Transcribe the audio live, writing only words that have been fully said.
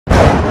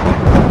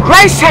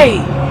Gracie!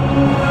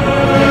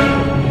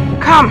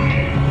 Come.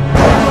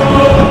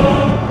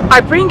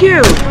 I bring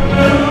you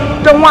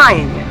the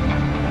wine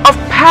of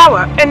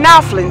power and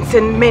affluence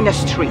in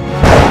ministry.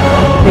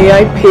 May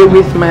I pay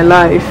with my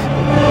life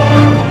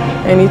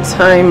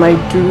anytime I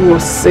do or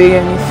say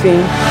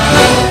anything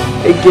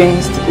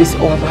against this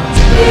order.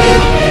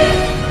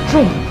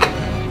 Drink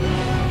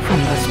from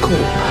the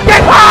scoop.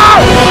 Get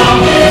out!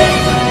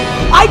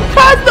 I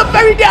cursed the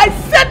very day I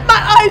set my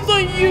eyes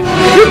on you!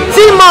 You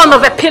demon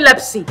of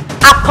epilepsy!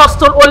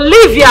 Apostle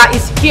Olivia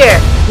is here!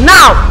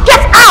 Now,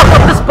 get out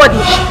of this body!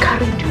 She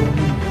carried your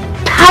womb,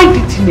 tied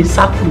it in a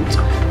sackcloth,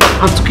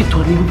 and took it to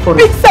an evil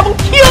forest. Big Seven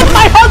killed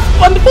my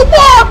husband for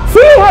what?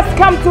 He has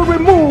come to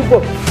remove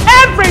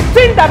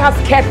everything that has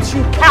kept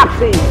you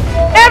captive,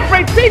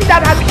 everything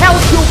that has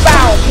held you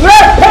bound.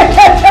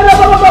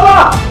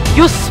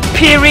 You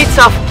spirits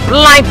of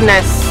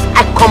blindness,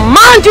 I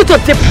command you to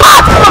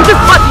depart from this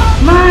body!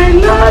 My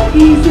Lord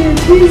is a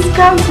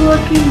discount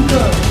working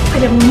God.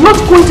 I am not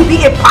going to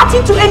be a party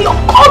to any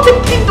occultic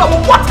kingdom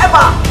or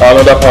whatever!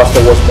 Another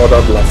pastor was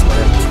murdered last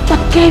night.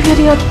 What gave you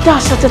the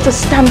audacity to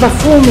stand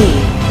before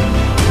me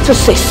to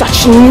say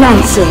such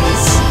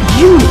nonsense?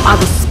 You are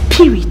the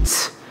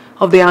spirit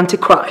of the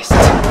Antichrist.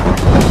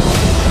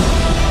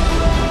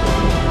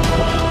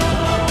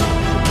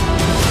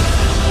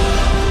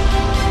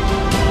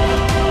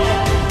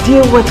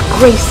 Deal with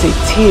Gracie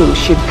till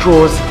she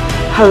draws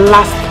her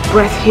last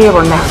breath here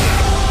on earth.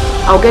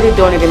 I'll get it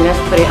done in the next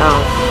 3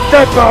 hours.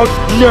 Step out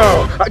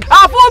now!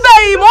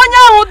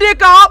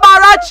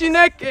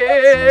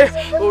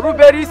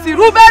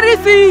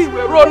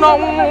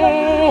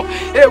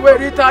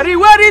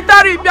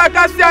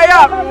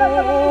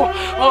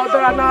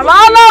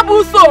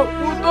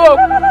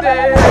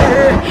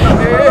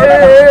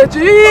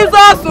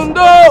 Jesus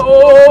ndo,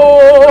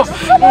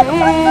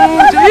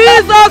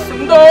 Jesus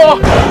ndo,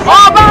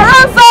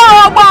 obaransa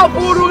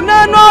obafuru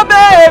neno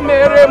be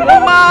mere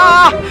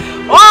muma,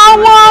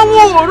 owo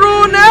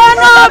wuru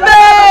neno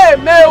be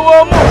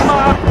mewo mu.